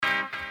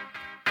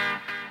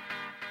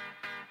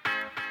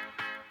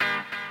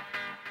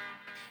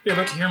You're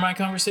about to hear my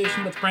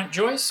conversation with Brent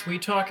Joyce. We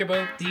talk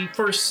about the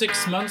first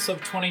 6 months of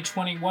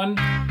 2021,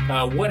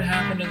 what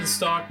happened in the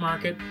stock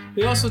market.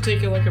 We also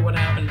take a look at what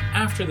happened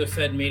after the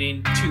Fed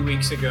meeting 2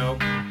 weeks ago,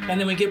 and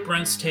then we get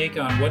Brent's take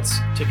on what's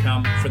to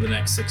come for the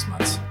next 6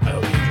 months. I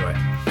hope you enjoy.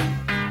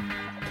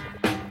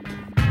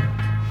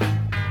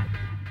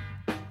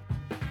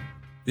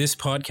 This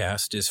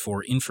podcast is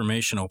for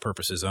informational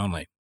purposes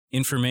only.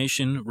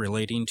 Information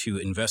relating to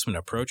investment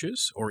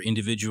approaches or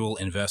individual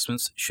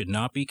investments should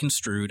not be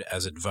construed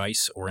as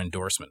advice or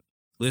endorsement.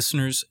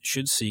 Listeners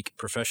should seek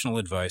professional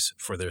advice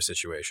for their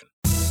situation.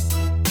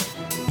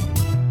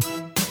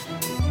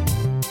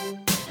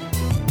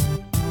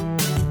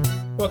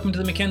 Welcome to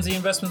the Mackenzie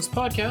Investments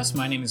podcast.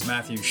 My name is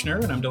Matthew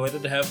Schnurr, and I'm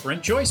delighted to have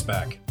Brent Joyce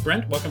back.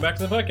 Brent, welcome back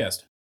to the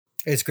podcast.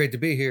 It's great to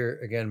be here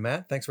again,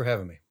 Matt. Thanks for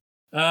having me.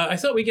 I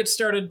thought we'd get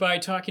started by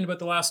talking about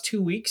the last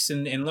 2 weeks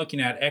and looking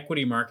at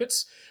equity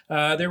markets.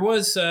 There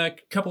was a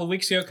couple of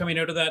weeks ago, coming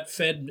out of that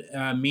Fed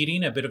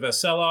meeting, a bit of a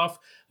sell-off.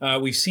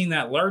 We've seen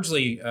that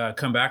largely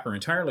come back or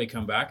entirely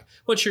come back.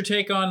 What's your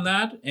take on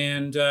that,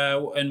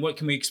 and what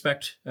can we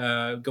expect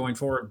going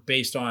forward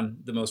based on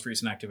the most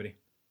recent activity?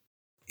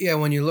 Yeah,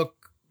 when you look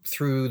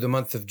through the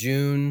month of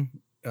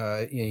June,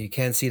 you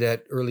can see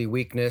that early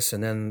weakness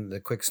and then the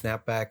quick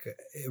snapback.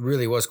 It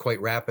really was quite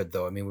rapid,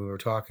 though. I mean, we were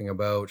talking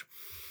about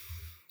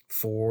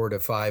 4 to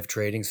 5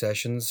 trading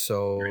sessions.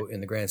 So right. In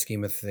the grand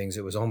scheme of things,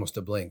 it was almost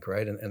a blink,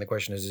 right? And the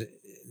question is,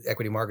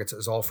 equity markets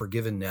is all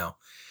forgiven now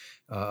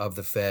of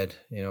the Fed.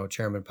 You know,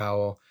 Chairman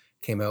Powell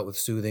came out with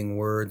soothing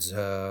words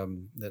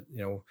that,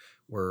 you know,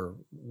 we're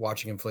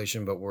watching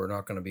inflation, but we're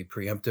not going to be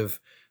preemptive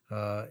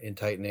in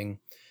tightening.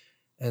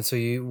 And so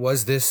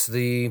was this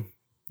the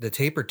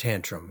taper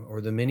tantrum or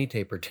the mini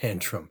taper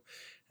tantrum?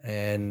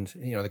 And,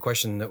 you know, the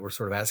question that we're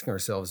sort of asking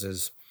ourselves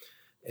is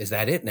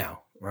that it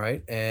now,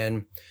 right?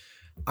 And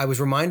I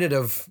was reminded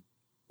of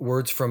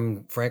words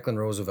from Franklin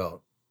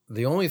Roosevelt.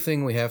 The only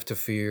thing we have to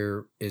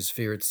fear is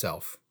fear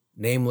itself.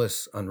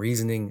 Nameless,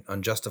 unreasoning,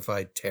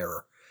 unjustified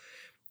terror.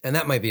 And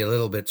that might be a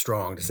little bit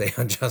strong to say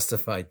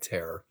unjustified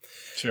terror.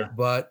 Sure.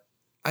 But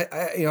I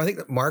think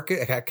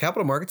that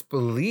capital markets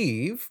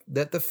believe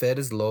that the Fed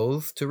is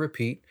loath to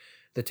repeat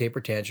the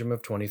taper tantrum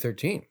of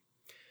 2013.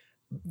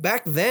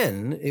 Back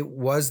then, it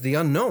was the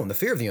unknown, the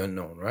fear of the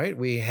unknown, right?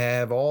 We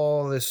have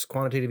all this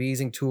quantitative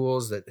easing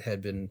tools that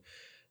had been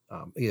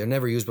either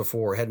never used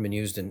before or hadn't been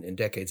used in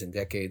decades and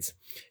decades.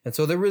 And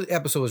so the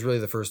episode was really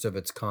the first of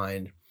its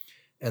kind.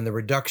 And the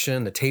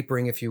reduction, the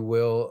tapering, if you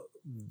will,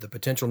 the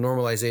potential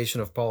normalization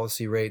of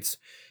policy rates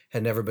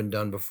had never been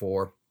done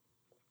before.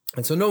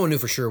 And so no one knew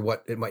for sure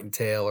what it might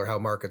entail or how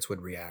markets would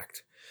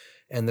react.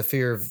 And the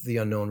fear of the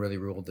unknown really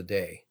ruled the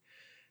day.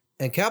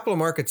 And capital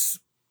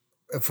markets,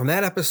 from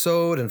that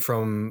episode and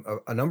from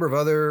a number of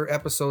other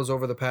episodes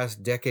over the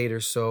past decade or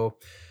so,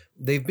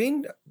 they've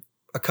been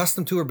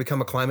accustomed to or become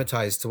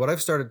acclimatized to what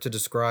I've started to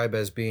describe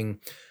as being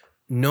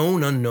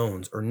known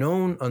unknowns or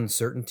known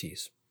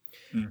uncertainties.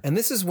 And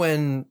this is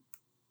when,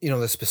 you know,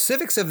 the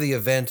specifics of the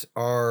event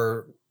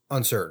are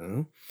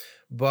uncertain,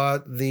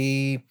 but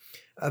the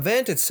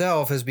event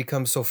itself has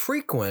become so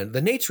frequent,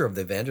 the nature of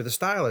the event or the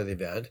style of the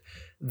event,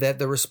 that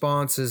the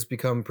response has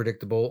become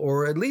predictable,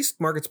 or at least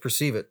markets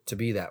perceive it to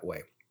be that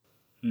way.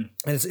 And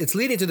it's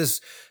leading to this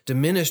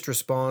diminished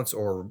response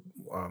or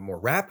more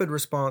rapid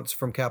response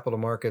from capital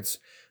markets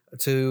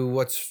to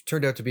what's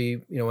turned out to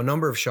be, you know, a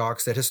number of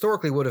shocks that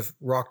historically would have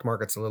rocked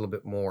markets a little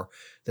bit more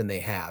than they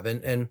have.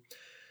 And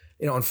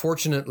you know,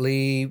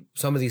 unfortunately,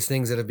 some of these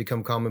things that have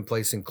become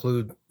commonplace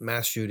include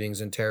mass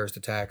shootings and terrorist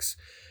attacks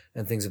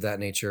and things of that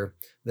nature,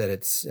 that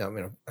it's, you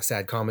know, a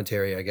sad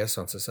commentary, I guess,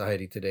 on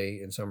society today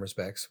in some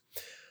respects.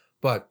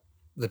 But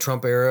the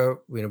Trump era,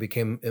 you know,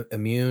 became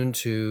immune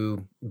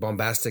to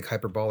bombastic,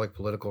 hyperbolic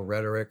political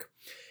rhetoric.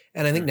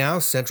 And I think now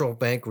central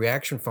bank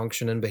reaction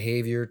function and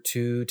behavior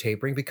to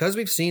tapering, because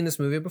we've seen this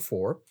movie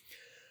before,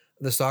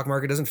 the stock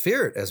market doesn't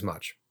fear it as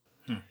much.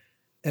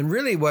 And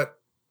really what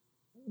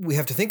we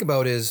have to think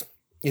about is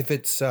if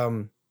it's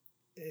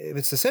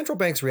the central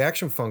bank's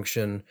reaction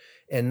function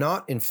and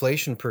not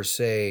inflation per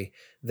se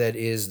that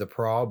is the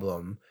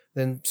problem,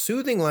 then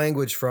soothing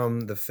language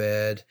from the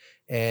Fed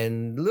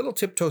and little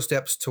tiptoe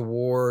steps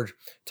toward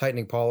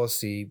tightening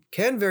policy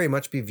can very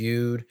much be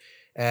viewed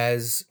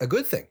as a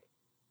good thing.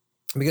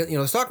 Because, you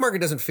know, the stock market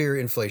doesn't fear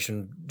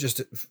inflation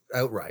just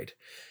outright.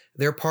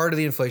 They're part of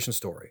the inflation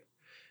story.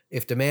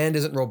 If demand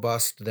isn't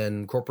robust,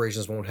 then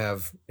corporations won't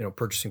have, you know,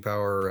 purchasing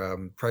power,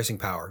 pricing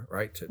power,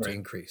 right, to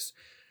increase.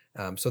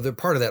 So they're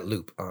part of that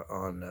loop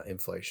on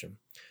inflation.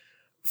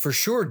 For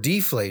sure,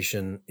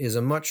 deflation is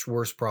a much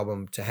worse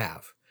problem to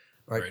have,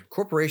 right?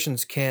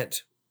 Corporations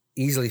can't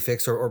easily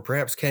fix or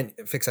perhaps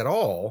can't fix at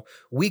all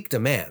weak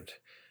demand.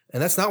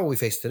 And that's not what we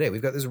face today.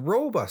 We've got this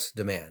robust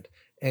demand,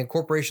 and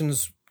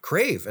corporations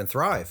crave and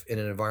thrive in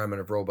an environment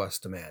of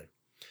robust demand.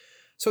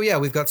 So yeah,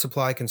 we've got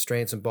supply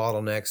constraints and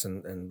bottlenecks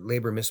and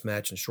labor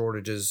mismatch and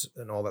shortages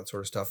and all that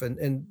sort of stuff.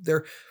 And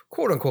they're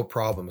quote unquote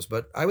problems,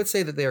 but I would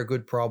say that they are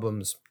good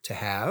problems to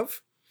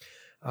have.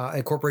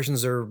 And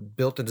corporations are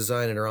built and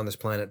designed and are on this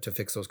planet to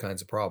fix those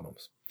kinds of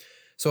problems.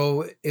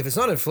 So if it's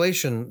not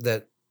inflation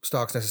that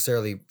stocks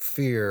necessarily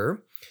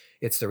fear,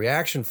 it's the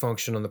reaction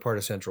function on the part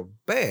of central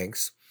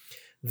banks,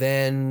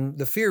 then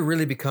the fear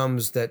really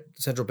becomes that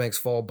central banks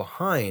fall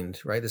behind,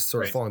 right? This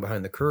sort of falling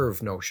behind the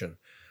curve notion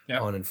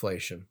on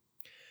inflation.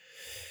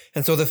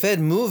 And so the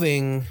Fed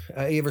moving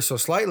ever so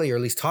slightly, or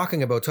at least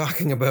talking about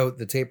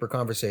the taper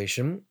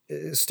conversation,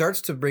 starts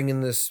to bring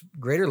in this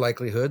greater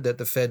likelihood that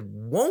the Fed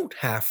won't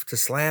have to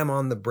slam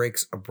on the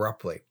brakes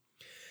abruptly.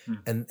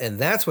 And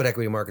that's what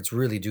equity markets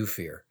really do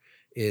fear,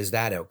 is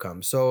that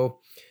outcome. So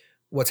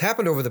what's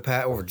happened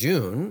over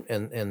June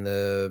and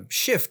the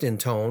shift in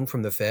tone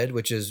from the Fed,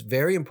 which is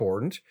very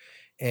important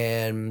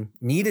and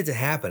needed to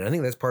happen. I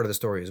think that's part of the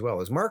story as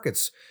well, is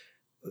markets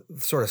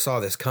sort of saw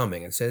this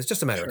coming and said it's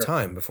just a matter of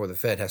time before the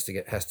Fed has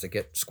to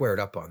get squared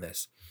up on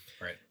this.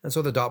 Right. And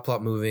so the dot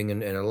plot moving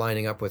and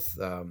aligning up with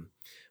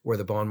where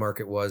the bond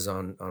market was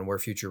on where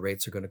future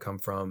rates are going to come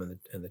from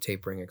and the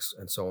tapering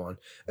and so on.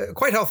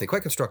 Quite healthy,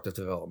 quite constructive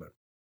development.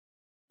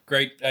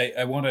 Great.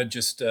 I want to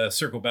just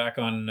circle back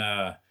on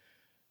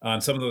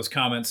some of those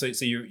comments.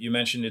 So you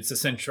mentioned it's the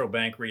central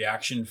bank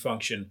reaction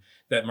function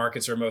that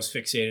markets are most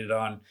fixated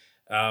on.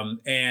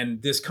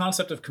 And this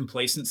concept of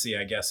complacency,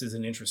 I guess, is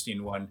an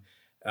interesting one,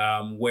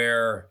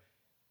 where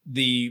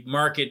the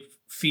market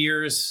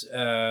fears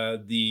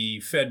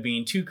the Fed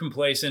being too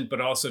complacent, but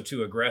also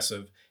too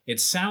aggressive. It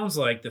sounds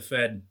like the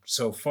Fed,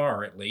 so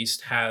far at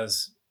least,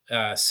 has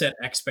set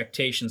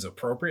expectations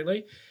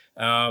appropriately.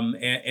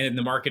 And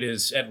the market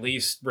is at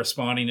least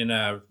responding in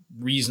a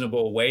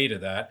reasonable way to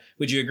that.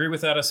 Would you agree with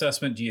that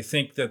assessment? Do you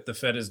think that the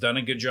Fed has done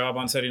a good job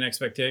on setting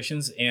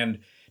expectations? And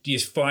do you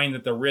find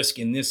that the risk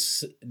in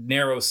this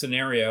narrow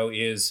scenario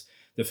is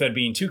the Fed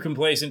being too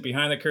complacent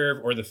behind the curve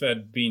or the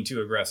Fed being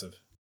too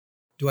aggressive?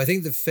 Do I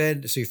think the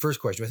Fed, so your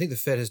first question, do I think the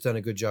Fed has done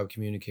a good job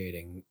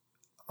communicating?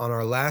 On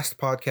our last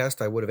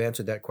podcast, I would have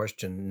answered that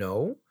question,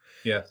 no.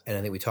 Yeah. And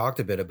I think we talked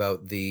a bit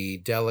about the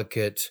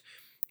delicate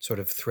sort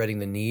of threading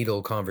the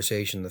needle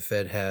conversation the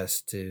Fed had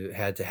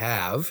to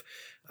have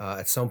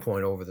at some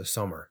point over the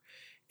summer.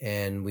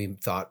 And we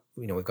thought,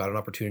 we've got an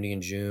opportunity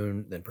in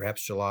June, then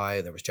perhaps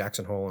July, there was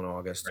Jackson Hole in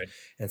August. Right.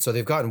 And so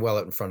they've gotten well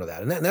out in front of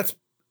that. And that's,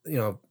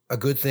 a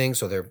good thing.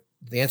 So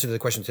the answer to the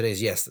question today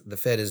is yes, the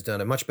Fed has done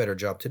a much better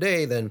job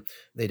today than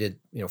they did,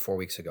 4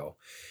 weeks ago.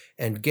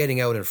 And getting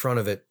out in front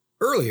of it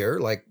earlier,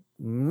 like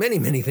many,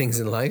 many things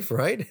in life,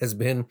 right, has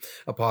been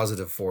a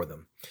positive for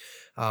them.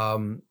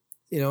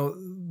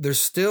 There's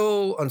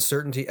still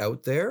uncertainty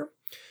out there.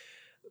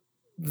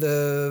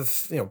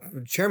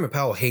 Chairman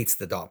Powell hates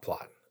the dot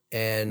plot.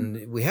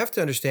 And we have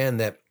to understand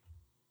that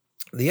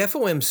the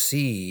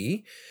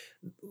FOMC,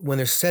 when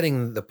they're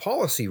setting the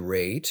policy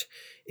rate,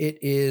 it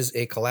is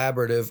a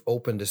collaborative,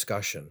 open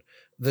discussion.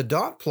 The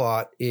dot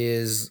plot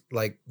is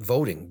like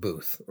voting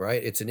booth,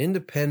 right? It's an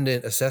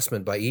independent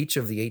assessment by each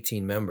of the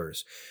 18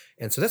 members.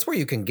 And so that's where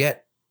you can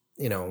get,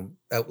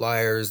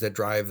 outliers that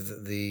drive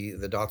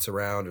the dots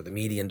around or the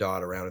median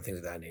dot around and things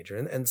of that nature.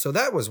 And so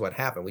that was what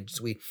happened.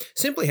 We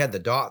simply had the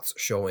dots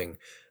showing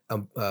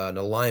an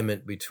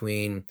alignment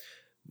between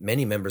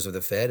many members of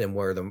the Fed and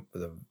where the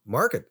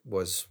market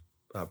was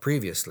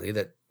previously,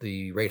 that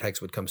the rate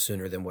hikes would come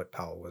sooner than what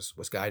Powell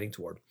was guiding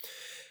toward.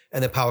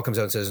 And then Powell comes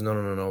out and says,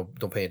 no,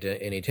 don't pay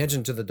any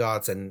attention to the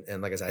dots. And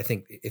like I said, I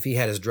think if he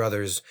had his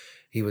druthers,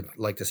 he would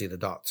like to see the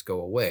dots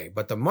go away.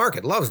 But the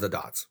market loves the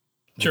dots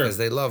because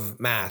they love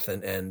math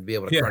and be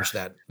able to crunch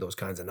those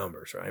kinds of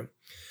numbers, right?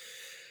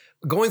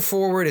 Going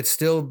forward, we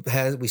still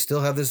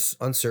have this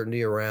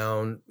uncertainty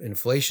around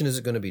inflation. Is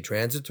it going to be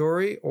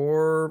transitory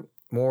or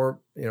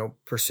more,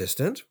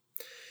 persistent?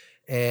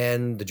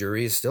 And the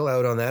jury is still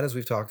out on that, as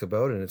we've talked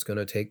about, and it's going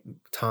to take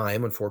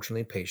time,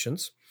 unfortunately, and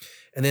patience.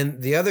 And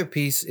then the other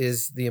piece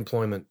is the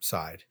employment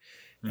side,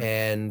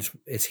 and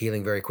it's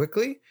healing very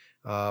quickly.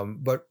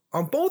 But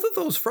on both of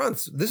those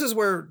fronts, this is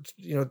where,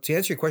 to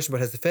answer your question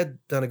about has the Fed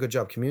done a good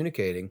job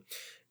communicating?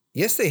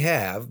 Yes, they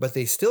have, but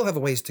they still have a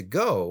ways to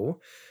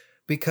go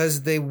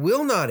because they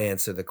will not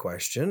answer the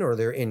question, or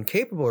they're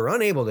incapable or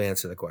unable to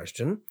answer the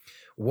question.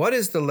 What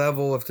is the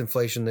level of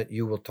inflation that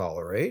you will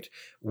tolerate?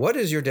 What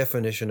is your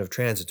definition of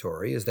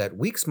transitory? Is that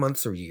weeks,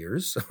 months, or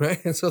years?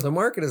 Right? And so the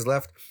market is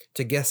left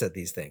to guess at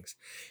these things.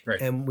 Right.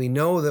 And we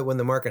know that when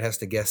the market has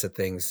to guess at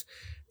things,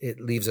 it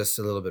leaves us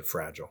a little bit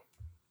fragile.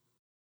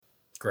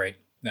 Great.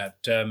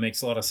 That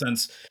makes a lot of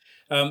sense.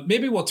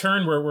 Maybe we'll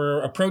turn where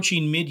we're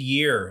approaching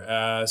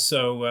mid-year.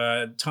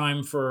 So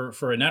time for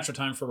a natural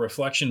time for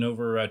reflection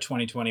over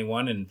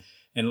 2021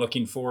 and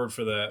looking forward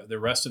for the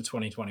rest of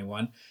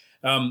 2021.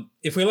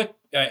 If we look,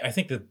 I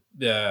think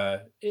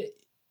the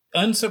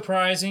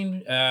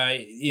unsurprising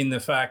in the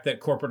fact that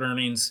corporate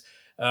earnings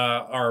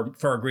are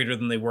far greater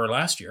than they were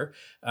last year,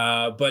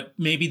 but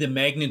maybe the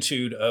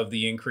magnitude of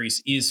the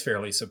increase is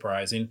fairly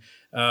surprising.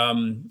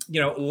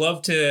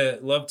 Love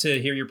to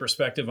hear your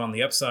perspective on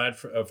the upside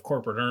of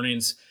corporate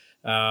earnings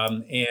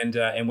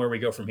and where we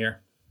go from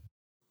here.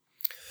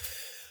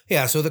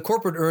 Yeah, so the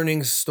corporate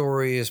earnings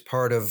story is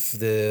part of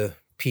the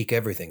peak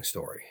everything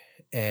story.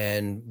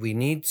 And we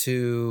need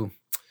to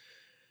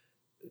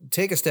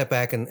take a step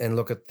back and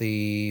look at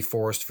the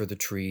forest for the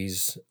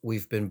trees.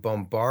 We've been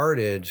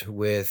bombarded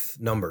with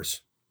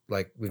numbers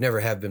like we've never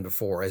have been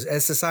before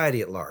as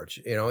society at large.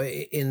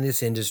 In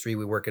this industry,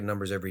 we work in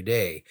numbers every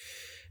day.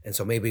 And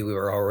so maybe we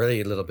were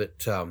already a little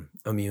bit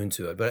immune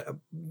to it. But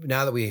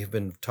now that we have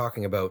been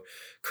talking about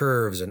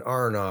curves and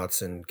R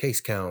naughts and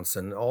case counts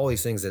and all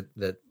these things that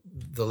the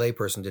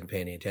layperson didn't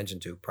pay any attention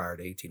to prior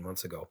to 18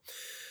 months ago,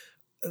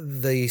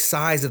 the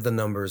size of the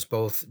numbers,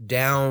 both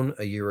down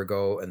a year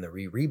ago and the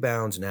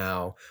rebounds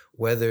now,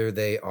 whether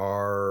they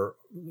are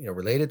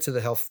related to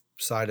the health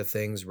side of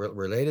things,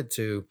 related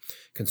to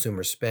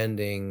consumer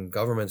spending,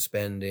 government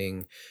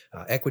spending,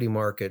 equity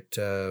market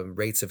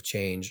rates of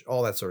change,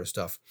 all that sort of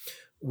stuff,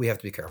 we have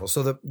to be careful.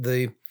 So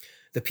the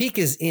peak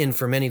is in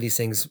for many of these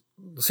things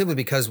simply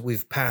because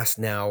we've passed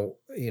now,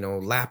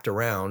 lapped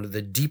around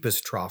the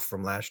deepest trough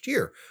from last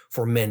year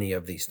for many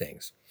of these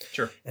things.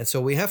 Sure. And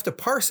so we have to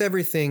parse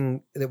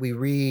everything that we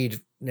read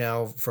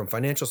now, from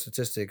financial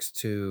statistics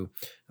to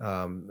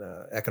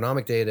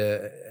economic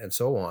data and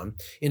so on,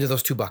 into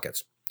those two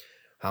buckets.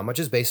 How much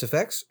is base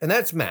effects? And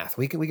that's math.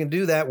 We can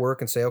do that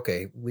work and say,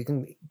 okay, we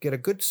can get a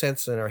good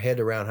sense in our head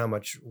around how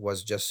much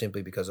was just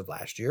simply because of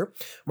last year.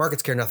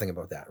 Markets care nothing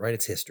about that, right?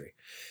 It's history.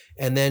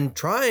 And then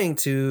trying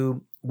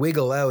to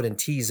wiggle out and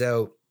tease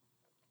out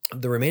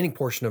the remaining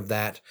portion of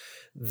that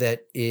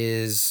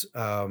is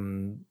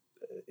nothing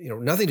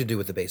to do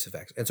with the base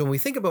effects. And so when we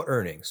think about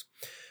earnings,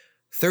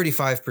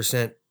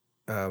 35%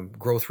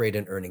 growth rate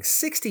in earnings,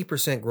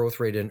 60% growth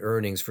rate in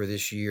earnings for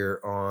this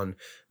year on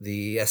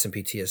the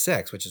S&P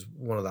TSX, which is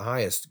one of the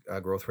highest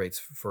growth rates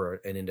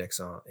for an index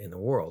in the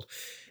world.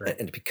 Right.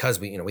 And because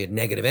we had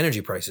negative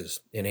energy prices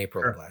in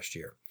April of last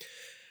year.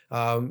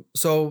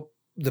 So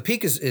the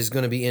peak is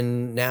going to be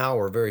in now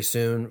or very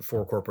soon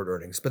for corporate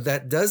earnings. But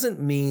that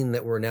doesn't mean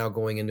that we're now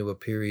going into a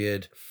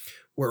period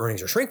where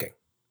earnings are shrinking,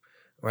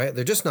 right?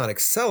 They're just not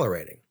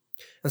accelerating.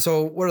 And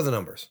so what are the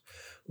numbers?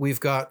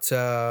 We've got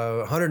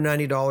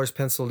 $190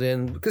 penciled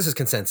in. This is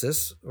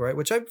consensus, right?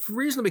 Which I'm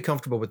reasonably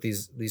comfortable with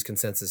these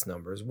consensus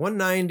numbers.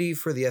 $190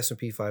 for the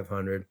S&P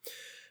 500,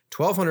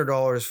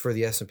 $1,200 for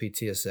the S&P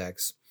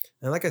TSX.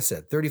 And like I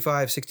said,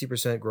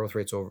 35-60% growth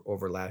rates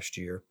over last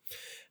year.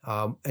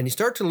 And you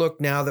start to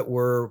look now that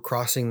we're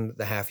crossing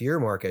the half-year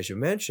mark, as you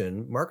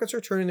mentioned, markets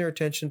are turning their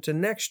attention to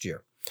next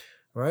year.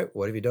 All right,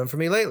 what have you done for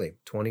me lately?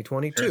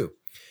 2022. Sure.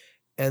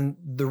 And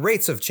the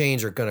rates of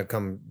change are going to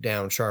come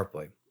down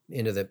sharply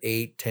into the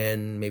 8,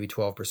 10, maybe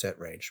 12%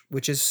 range,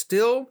 which is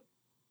still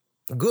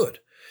good.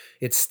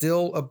 It's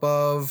still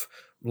above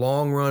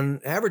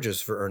long-run averages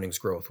for earnings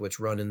growth,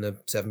 which run in the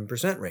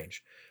 7%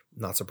 range.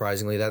 Not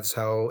surprisingly, that's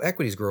how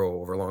equities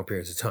grow over long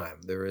periods of time.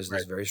 There is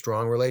this very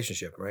strong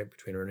relationship, right,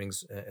 between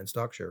earnings and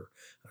stock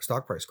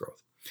price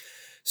growth.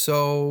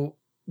 So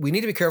we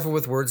need to be careful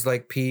with words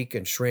like peak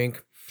and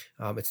shrink.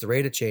 It's the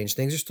rate of change.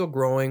 Things are still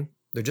growing.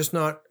 They're just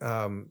not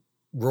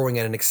growing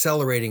at an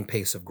accelerating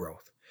pace of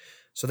growth.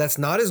 So that's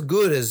not as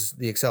good as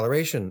the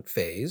acceleration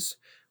phase,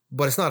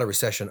 but it's not a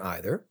recession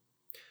either.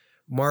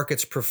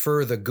 Markets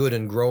prefer the good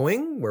and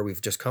growing, where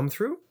we've just come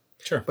through.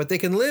 Sure. But they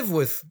can live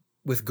with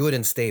good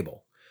and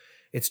stable.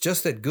 It's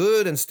just that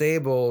good and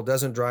stable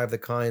doesn't drive the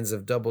kinds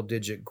of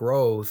double-digit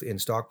growth in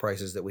stock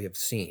prices that we have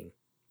seen.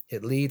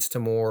 It leads to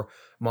more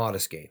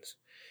modest gains.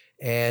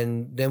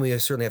 And then we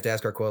certainly have to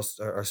ask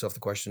ourselves the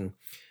question,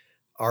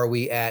 are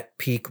we at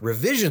peak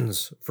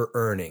revisions for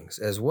earnings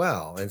as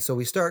well? And so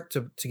we start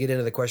to get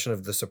into the question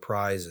of the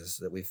surprises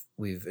that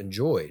we've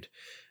enjoyed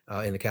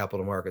in the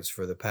capital markets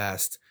for the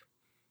past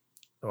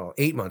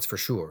 8 months for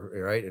sure,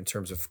 right? In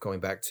terms of going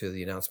back to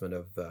the announcement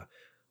of the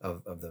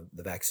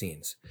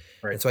vaccines.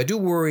 Right. And so I do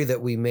worry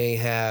that we may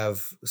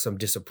have some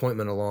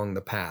disappointment along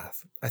the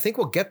path. I think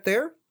we'll get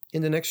there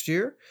in the next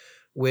year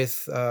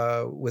with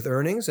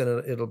earnings,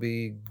 and it'll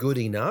be good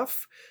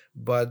enough.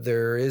 But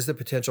there is the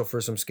potential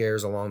for some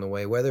scares along the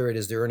way, whether it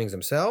is the earnings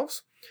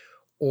themselves,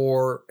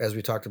 or as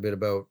we talked a bit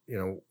about,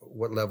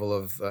 what level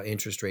of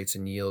interest rates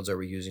and yields are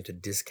we using to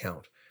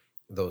discount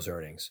those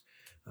earnings.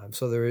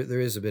 So there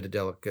is a bit of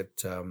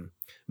delicate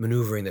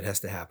maneuvering that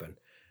has to happen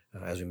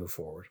as we move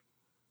forward.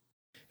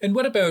 And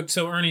what about,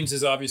 so earnings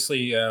is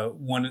obviously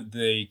one of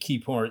the key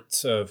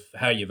parts of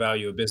how you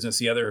value a business.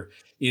 The other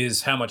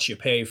is how much you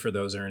pay for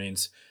those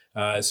earnings.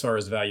 As far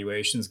as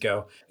valuations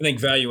go, I think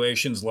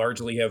valuations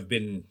largely have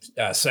been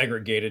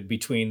segregated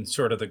between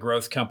sort of the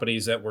growth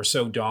companies that were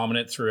so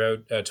dominant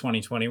throughout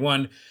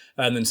 2021,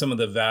 and then some of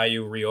the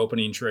value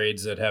reopening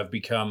trades that have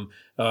become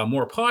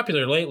more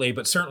popular lately,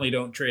 but certainly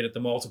don't trade at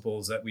the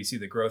multiples that we see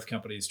the growth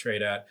companies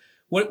trade at.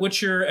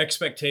 What's your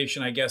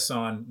expectation, I guess,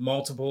 on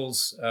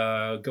multiples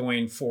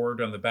going forward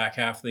on the back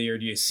half of the year?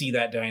 Do you see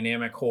that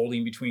dynamic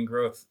holding between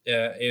growth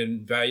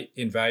in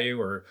value,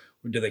 or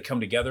do they come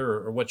together,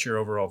 or what's your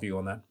overall view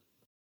on that?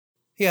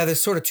 Yeah,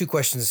 there's sort of two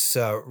questions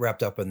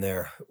wrapped up in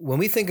there. When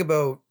we think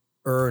about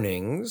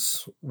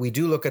earnings, we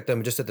do look at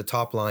them just at the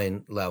top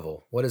line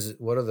level. What are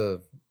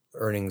the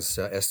earnings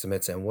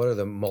estimates, and what are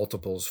the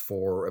multiples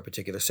for a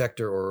particular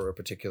sector or a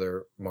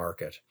particular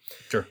market?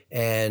 Sure.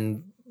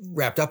 And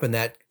wrapped up in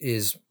that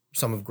is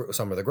some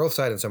of the growth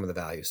side and some of the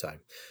value side.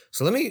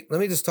 So let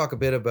me just talk a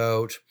bit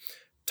about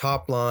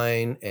top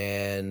line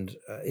and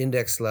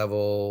index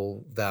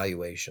level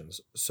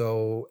valuations.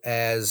 So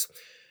as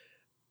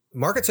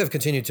markets have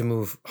continued to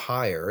move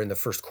higher in the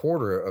first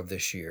quarter of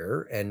this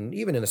year, and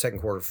even in the second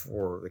quarter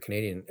for the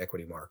Canadian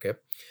equity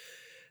market,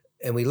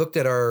 and we looked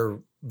at our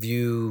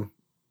view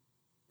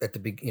at the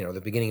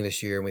beginning of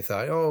this year, and we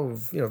thought,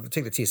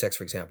 take the TSX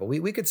for example,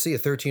 we could see a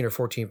 13 or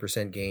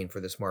 14% gain for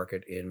this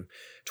market in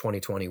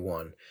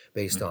 2021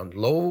 based on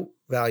low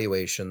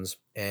valuations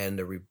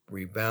and a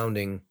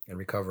rebounding and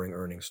recovering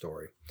earnings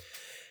story.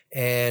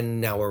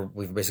 And now we're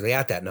basically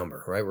at that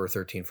number, right? We're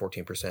 13,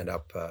 14%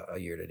 up a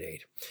year to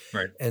date.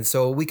 Right. And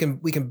so we can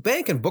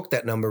bank and book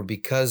that number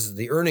because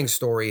the earnings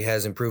story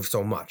has improved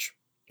so much.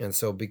 And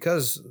so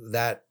because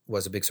that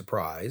was a big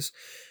surprise,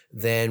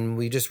 then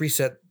we just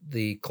reset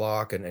the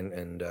clock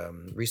and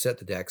reset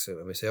the decks.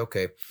 And we say,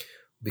 okay,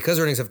 because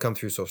earnings have come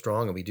through so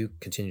strong and we do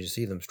continue to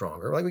see them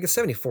stronger, like we get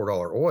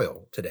 $74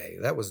 oil today.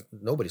 That was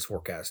nobody's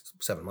forecast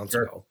 7 months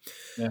ago.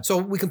 Yeah. So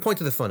we can point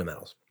to the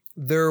fundamentals.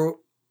 There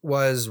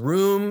was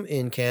room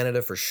in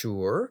Canada for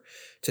sure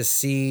to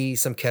see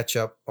some catch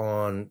up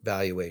on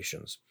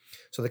valuations.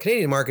 So the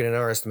Canadian market, in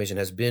our estimation,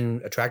 has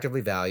been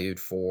attractively valued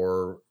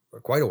for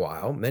quite a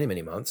while, many,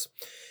 many months.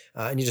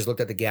 And you just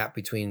looked at the gap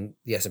between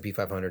the S&P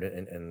 500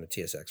 and the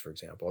TSX, for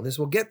example. And this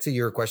will get to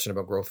your question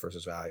about growth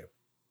versus value.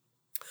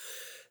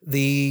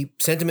 The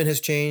sentiment has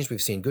changed.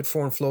 We've seen good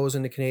foreign flows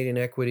into Canadian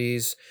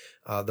equities.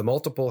 The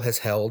multiple has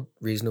held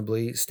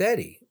reasonably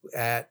steady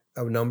at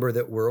a number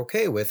that we're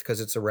okay with because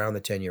it's around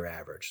the 10-year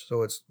average.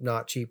 So it's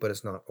not cheap, but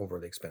it's not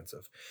overly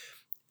expensive.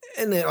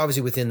 And then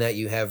obviously within that,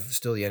 you have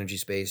still the energy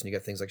space and you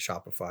got things like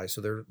Shopify.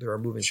 So there are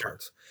moving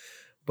parts.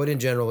 But in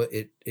general,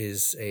 it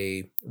is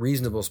a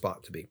reasonable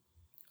spot to be.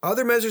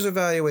 Other measures of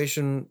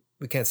valuation,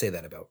 we can't say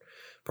that about.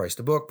 Price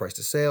to book, price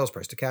to sales,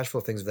 price to cash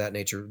flow, things of that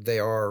nature, they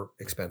are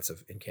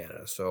expensive in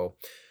Canada. So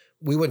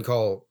we wouldn't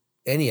call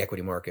any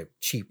equity market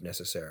cheap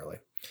necessarily,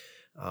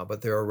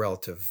 but there are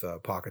relative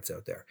pockets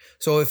out there.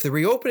 So if the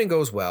reopening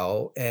goes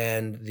well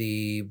and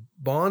the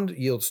bond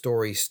yield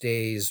story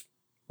stays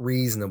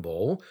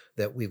reasonable,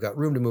 that we've got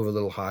room to move a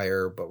little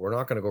higher, but we're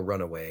not going to go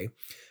run away,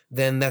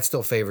 then that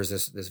still favors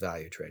this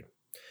value trade.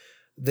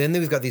 Then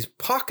we've got these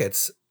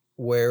pockets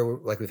where,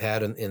 like we've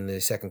had in the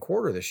second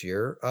quarter this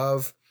year,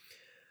 of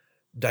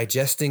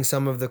digesting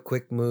some of the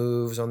quick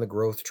moves on the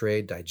growth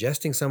trade,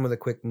 digesting some of the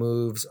quick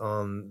moves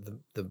on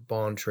the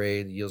bond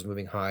trade, the yields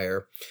moving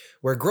higher,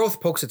 where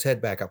growth pokes its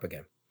head back up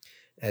again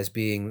as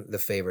being the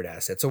favored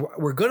asset. So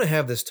we're going to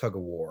have this tug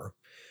of war.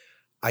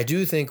 I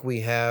do think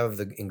we have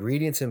the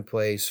ingredients in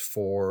place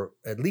for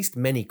at least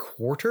many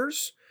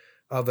quarters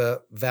of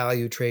a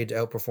value trade to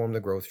outperform the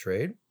growth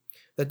trade.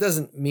 That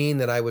doesn't mean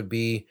that I would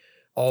be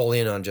all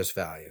in on just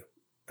value.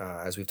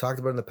 As we've talked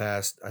about in the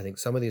past, I think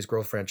some of these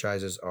growth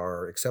franchises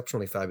are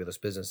exceptionally fabulous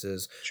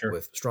businesses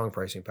with strong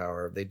pricing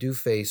power. They do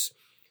face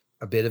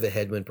a bit of a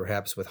headwind,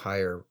 perhaps with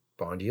higher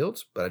bond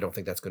yields, but I don't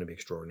think that's going to be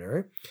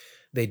extraordinary.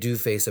 They do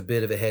face a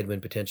bit of a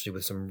headwind potentially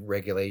with some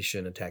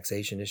regulation and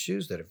taxation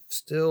issues that are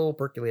still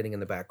percolating in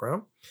the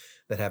background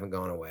that haven't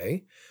gone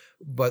away.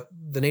 But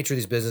the nature of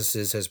these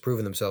businesses has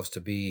proven themselves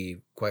to be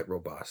quite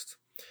robust.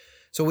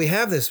 So we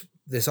have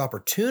this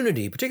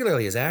opportunity,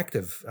 particularly as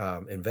active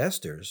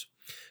investors,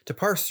 to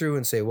parse through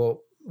and say,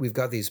 well, we've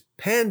got these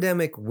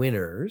pandemic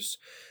winners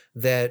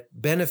that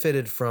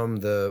benefited from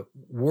the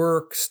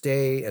work,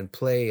 stay, and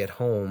play at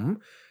home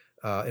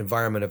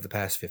environment of the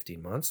past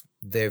 15 months.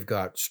 They've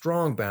got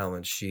strong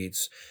balance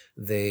sheets.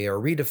 They are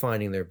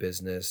redefining their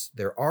business.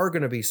 There are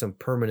going to be some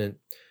permanent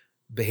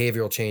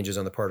behavioral changes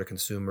on the part of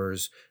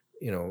consumers,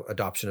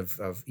 adoption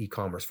of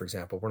e-commerce, for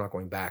example. We're not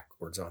going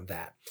backwards on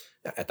that.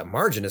 At the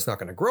margin, it's not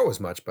going to grow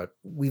as much, but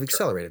we've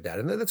accelerated that,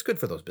 and that's good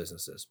for those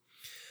businesses.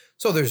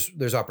 So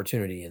there's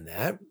opportunity in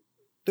that.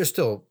 They're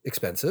still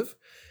expensive.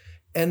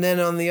 And then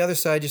on the other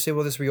side, you say,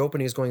 well, this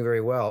reopening is going very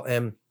well.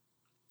 And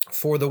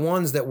for the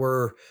ones that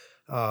were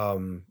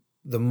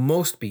the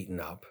most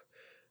beaten up,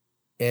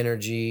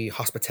 energy,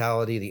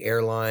 hospitality, the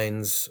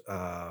airlines,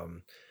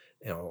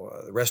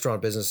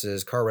 restaurant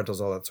businesses, car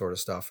rentals, all that sort of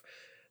stuff,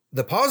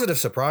 the positive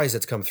surprise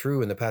that's come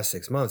through in the past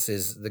 6 months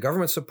is the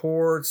government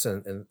supports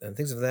and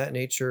things of that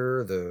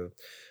nature,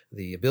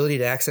 the ability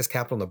to access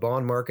capital in the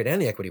bond market and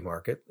the equity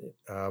market.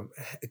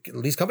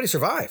 These companies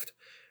survived.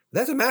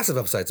 That's a massive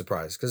upside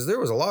surprise because there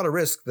was a lot of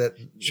risk that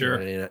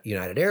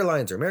United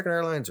Airlines or American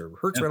Airlines or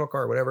Hertz Rental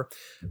Car or whatever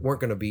weren't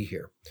going to be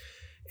here.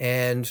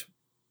 And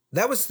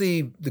that was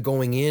the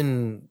going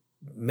in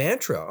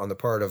mantra on the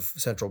part of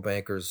central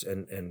bankers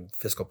and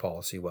fiscal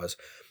policy was,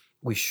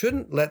 we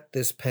shouldn't let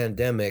this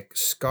pandemic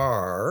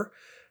scar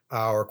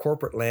our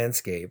corporate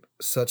landscape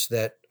such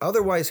that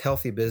otherwise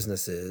healthy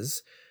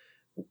businesses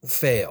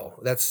fail.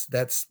 That's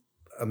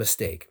a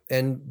mistake.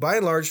 And by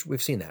and large,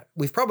 we've seen that.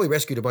 We've probably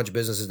rescued a bunch of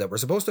businesses that were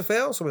supposed to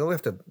fail, so we only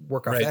have to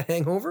work off that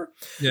hangover.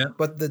 Yeah.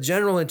 But the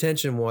general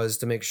intention was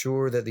to make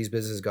sure that these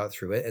businesses got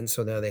through it, and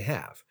so now they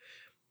have.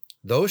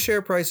 Those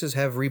share prices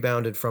have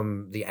rebounded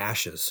from the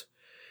ashes.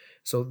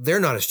 So they're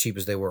not as cheap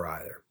as they were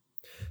either.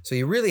 So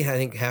you really, I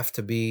think, have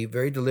to be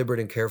very deliberate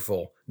and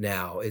careful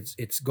now.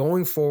 It's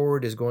going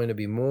forward is going to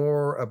be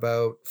more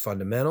about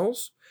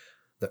fundamentals.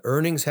 The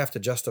earnings have to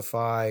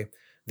justify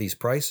these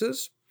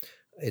prices.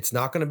 It's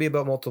not going to be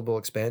about multiple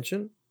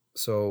expansion.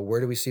 So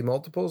where do we see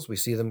multiples? We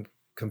see them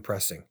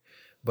compressing.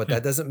 But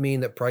that doesn't mean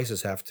that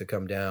prices have to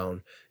come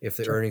down if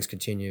the earnings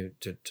continue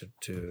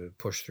to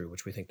push through,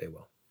 which we think they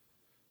will.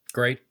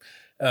 Great.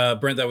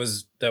 Brent, that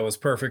was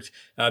perfect.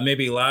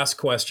 Maybe last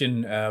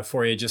question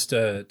for you, just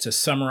to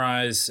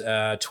summarize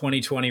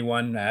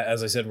 2021.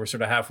 As I said, we're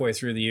sort of halfway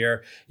through the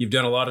year. You've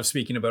done a lot of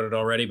speaking about it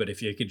already, but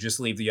if you could just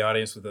leave the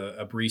audience with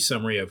a brief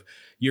summary of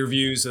your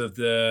views of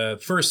the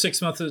first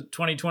 6 months of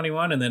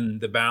 2021 and then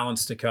the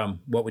balance to come,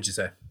 what would you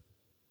say?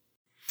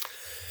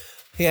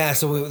 Yeah,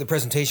 so the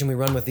presentation we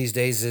run with these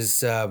days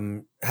is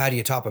how do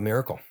you top a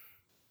miracle?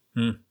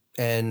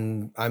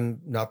 And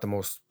I'm not the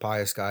most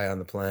pious guy on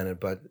the planet,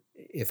 but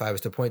if I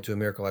was to point to a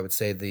miracle, I would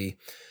say the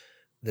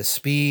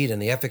speed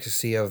and the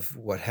efficacy of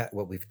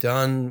what we've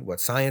done, what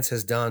science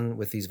has done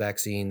with these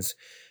vaccines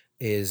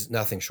is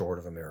nothing short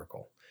of a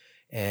miracle.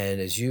 And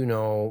as you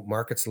know,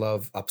 markets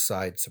love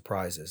upside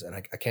surprises. And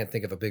I can't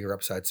think of a bigger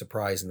upside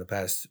surprise in the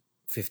past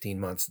 15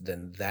 months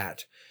than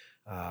that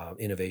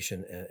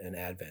innovation and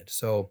advent.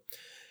 So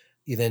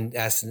you then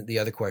ask the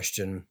other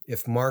question,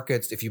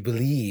 if you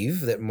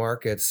believe that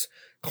markets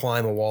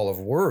climb a wall of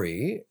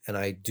worry, and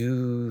I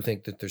do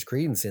think that there's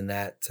credence in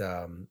that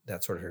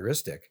sort of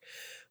heuristic,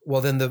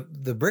 well, then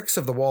the bricks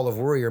of the wall of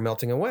worry are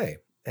melting away.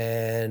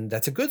 And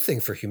that's a good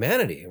thing for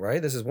humanity,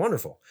 right? This is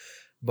wonderful.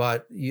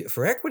 But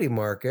for equity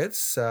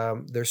markets,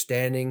 they're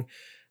standing,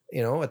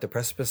 at the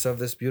precipice of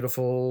this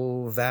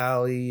beautiful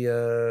valley,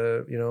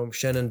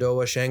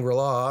 Shenandoah,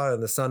 Shangri-La,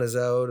 and the sun is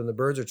out and the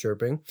birds are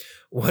chirping.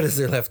 What is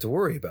there left to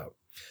worry about?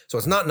 So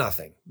it's not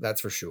nothing,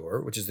 that's for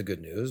sure, which is the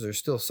good news. There's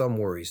still some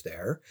worries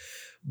there.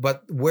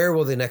 But where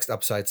will the next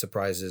upside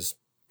surprises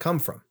come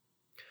from?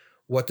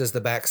 What does the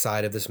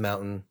backside of this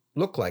mountain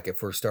look like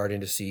if we're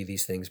starting to see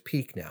these things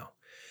peak now?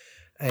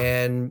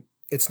 And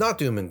it's not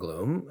doom and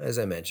gloom, as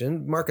I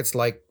mentioned. Markets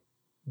like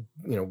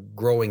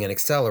growing and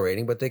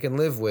accelerating, but they can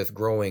live with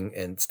growing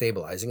and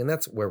stabilizing, and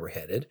that's where we're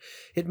headed.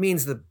 It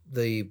means that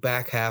the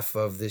back half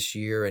of this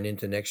year and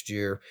into next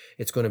year,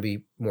 it's going to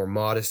be more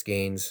modest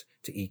gains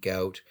to eke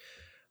out.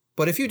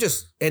 But if you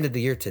just ended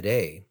the year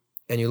today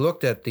and you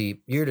looked at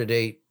the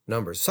year-to-date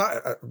numbers,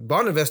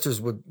 bond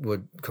investors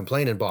would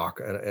complain and balk,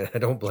 and I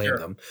don't blame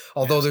them.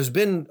 Although there's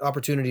been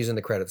opportunities in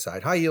the credit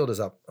side. High yield is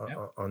up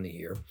on the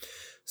year,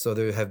 so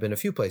there have been a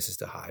few places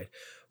to hide.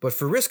 But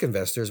for risk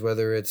investors,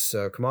 whether it's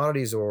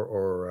commodities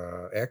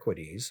or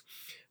equities,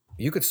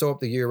 you could sew up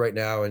the year right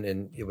now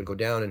and it would go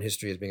down in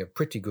history as being a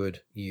pretty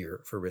good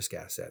year for risk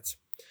assets.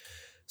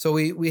 So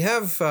we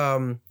have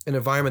an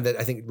environment that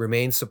I think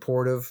remains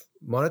supportive.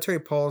 Monetary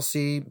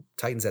policy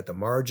tightens at the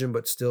margin,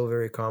 but still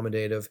very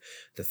accommodative.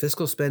 The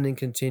fiscal spending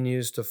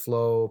continues to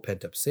flow.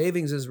 Pent-up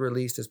savings is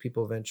released as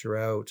people venture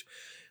out.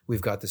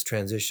 We've got this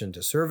transition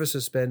to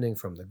services spending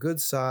from the good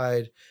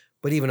side.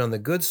 But even on the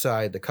good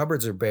side, the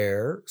cupboards are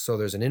bare. So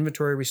there's an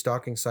inventory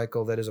restocking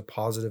cycle that is a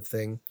positive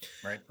thing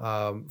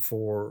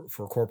for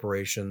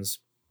corporations.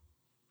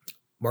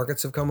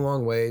 Markets have come a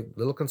long way.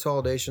 Little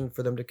consolidation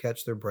for them to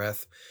catch their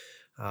breath.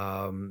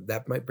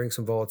 That might bring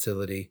some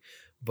volatility.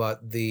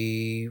 But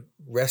the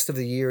rest of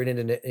the year and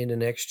into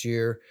next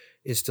year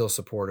is still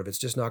supportive. It's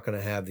just not going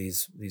to have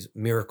these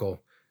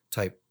miracle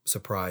type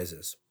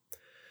surprises.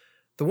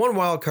 The one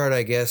wild card,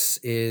 I guess,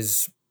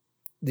 is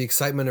the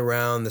excitement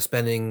around the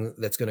spending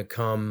that's going to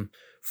come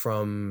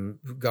from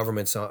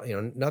governments,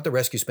 not the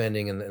rescue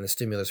spending and the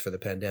stimulus for the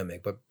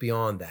pandemic, but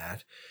beyond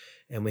that.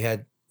 And we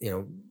had,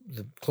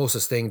 the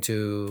closest thing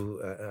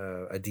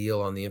to a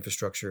deal on the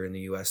infrastructure in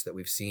the U.S. that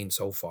we've seen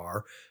so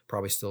far.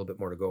 Probably still a bit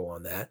more to go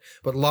on that.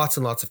 But lots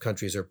and lots of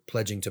countries are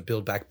pledging to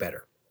build back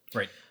better.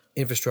 Right.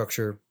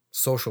 Infrastructure,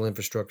 social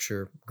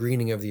infrastructure,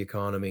 greening of the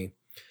economy.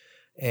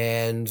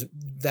 And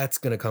that's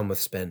going to come with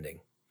spending.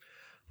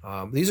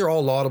 These are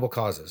all laudable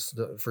causes,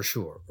 for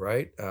sure,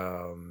 right?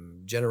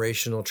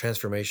 Generational,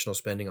 transformational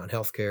spending on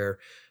healthcare,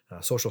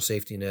 social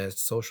safety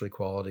nets, social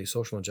equality,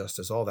 social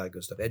injustice, all that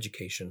good stuff,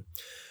 education.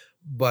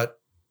 But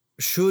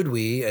should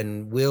we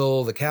and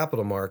will the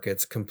capital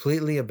markets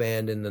completely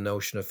abandon the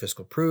notion of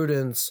fiscal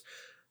prudence,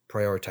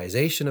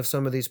 prioritization of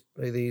some of these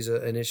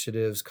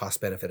initiatives,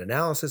 cost-benefit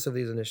analysis of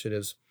these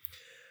initiatives?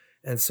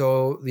 And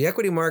so the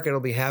equity market will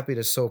be happy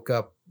to soak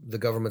up the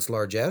government's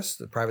largesse.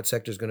 The private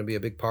sector is going to be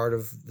a big part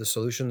of the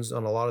solutions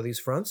on a lot of these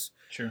fronts.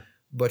 Sure.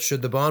 But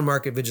should the bond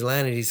market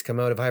vigilantes come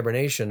out of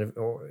hibernation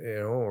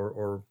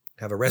or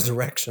have a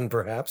resurrection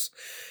perhaps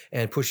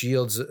and push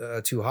yields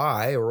too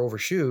high or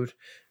overshoot,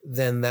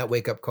 then that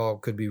wake-up call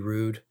could be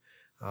rude.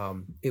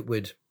 It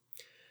would,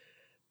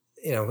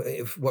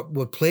 if what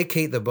would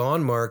placate the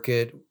bond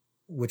market,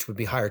 which would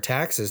be higher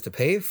taxes to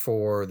pay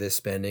for this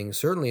spending,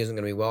 certainly isn't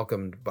going to be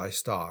welcomed by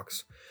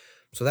stocks.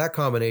 So that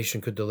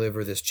combination could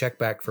deliver this check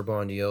back for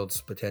bond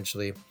yields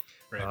potentially.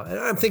 Right. And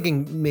I'm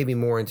thinking maybe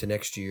more into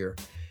next year.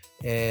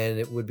 And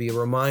it would be a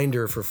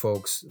reminder for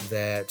folks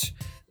that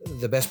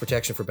the best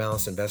protection for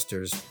balanced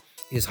investors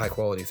is high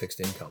quality fixed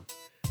income.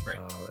 Right.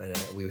 And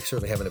we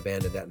certainly haven't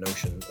abandoned that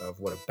notion of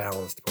what a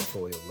balanced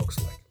portfolio looks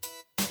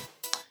like.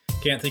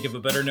 Can't think of a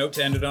better note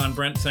to end it on,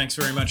 Brent. Thanks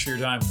very much for your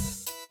time.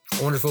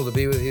 Wonderful to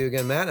be with you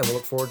again, Matt, and we'll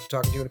look forward to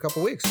talking to you in a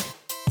couple of weeks.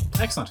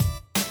 Excellent.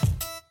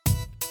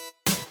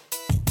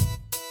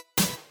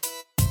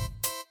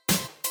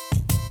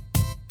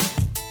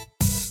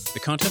 The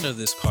content of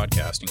this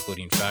podcast,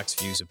 including facts,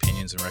 views,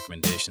 opinions, and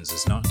recommendations,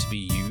 is not to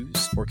be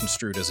used or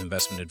construed as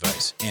investment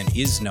advice and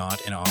is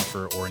not an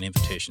offer or an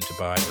invitation to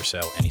buy or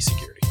sell any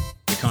security.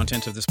 The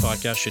content of this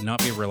podcast should not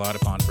be relied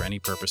upon for any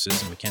purposes,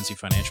 and Mackenzie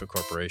Financial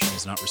Corporation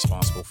is not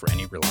responsible for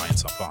any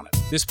reliance upon it.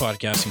 This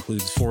podcast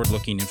includes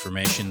forward-looking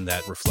information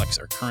that reflects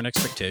our current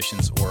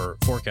expectations or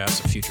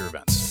forecasts of future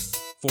events.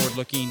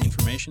 Forward-looking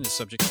information is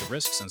subject to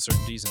risks,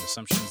 uncertainties, and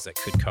assumptions that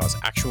could cause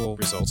actual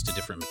results to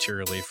differ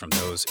materially from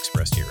those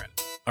expressed herein.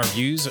 Our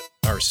views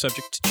are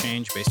subject to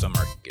change based on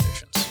market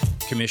conditions.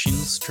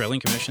 Commissions, trailing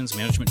commissions,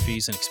 management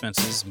fees, and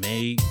expenses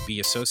may be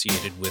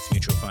associated with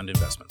mutual fund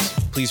investments.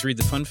 Please read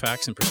the fund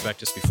facts and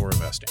prospectus before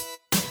investing.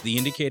 The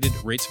indicated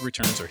rates of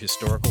returns are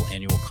historical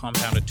annual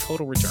compounded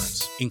total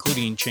returns,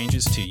 including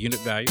changes to unit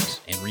values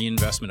and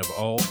reinvestment of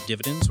all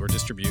dividends or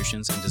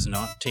distributions, and does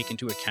not take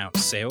into account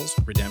sales,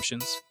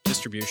 redemptions,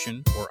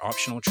 distribution, or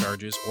optional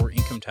charges or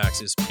income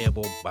taxes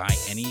payable by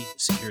any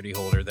security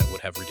holder that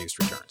would have reduced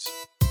returns.